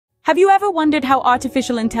Have you ever wondered how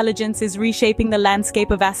artificial intelligence is reshaping the landscape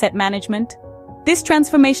of asset management? This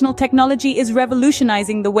transformational technology is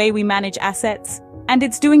revolutionizing the way we manage assets, and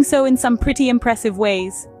it's doing so in some pretty impressive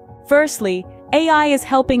ways. Firstly, AI is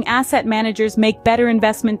helping asset managers make better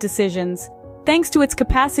investment decisions. Thanks to its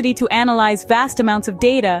capacity to analyze vast amounts of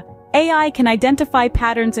data, AI can identify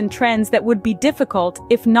patterns and trends that would be difficult,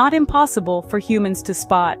 if not impossible, for humans to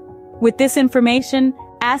spot. With this information,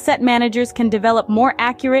 asset managers can develop more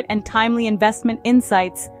accurate and timely investment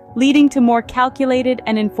insights, leading to more calculated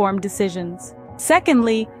and informed decisions.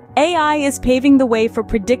 Secondly, AI is paving the way for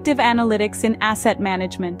predictive analytics in asset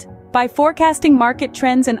management. By forecasting market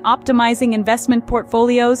trends and optimizing investment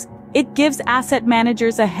portfolios, it gives asset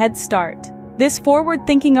managers a head start. This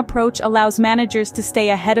forward-thinking approach allows managers to stay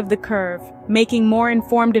ahead of the curve, making more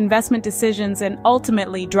informed investment decisions and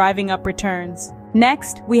ultimately driving up returns.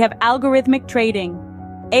 Next, we have algorithmic trading.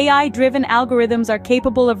 AI-driven algorithms are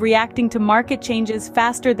capable of reacting to market changes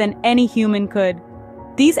faster than any human could.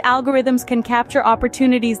 These algorithms can capture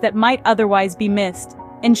opportunities that might otherwise be missed,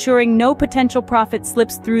 ensuring no potential profit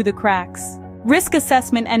slips through the cracks. Risk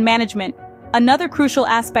assessment and management. Another crucial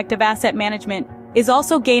aspect of asset management is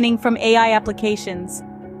also gaining from AI applications.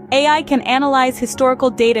 AI can analyze historical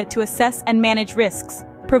data to assess and manage risks,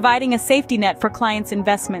 providing a safety net for clients'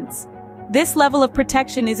 investments. This level of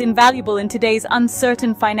protection is invaluable in today's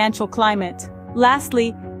uncertain financial climate.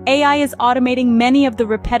 Lastly, AI is automating many of the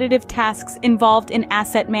repetitive tasks involved in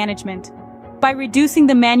asset management. By reducing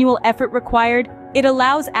the manual effort required, it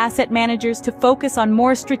allows asset managers to focus on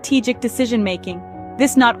more strategic decision-making.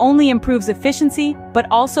 This not only improves efficiency, but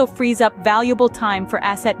also frees up valuable time for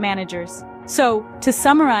asset managers. So, to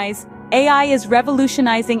summarize, AI is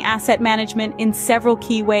revolutionizing asset management in several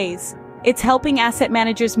key ways. It's helping asset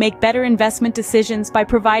managers make better investment decisions by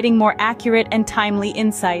providing more accurate and timely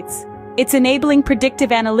insights. It's enabling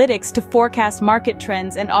predictive analytics to forecast market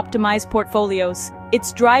trends and optimize portfolios.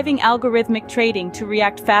 It's driving algorithmic trading to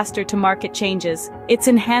react faster to market changes. It's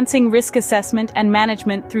enhancing risk assessment and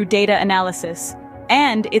management through data analysis.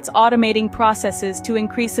 And it's automating processes to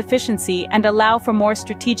increase efficiency and allow for more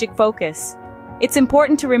strategic focus. It's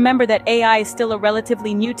important to remember that AI is still a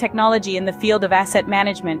relatively new technology in the field of asset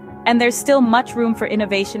management, and there's still much room for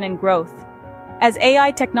innovation and growth. As AI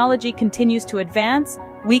technology continues to advance,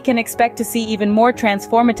 we can expect to see even more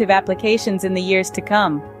transformative applications in the years to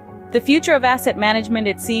come. The future of asset management,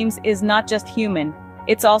 it seems, is not just human,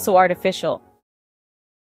 it's also artificial.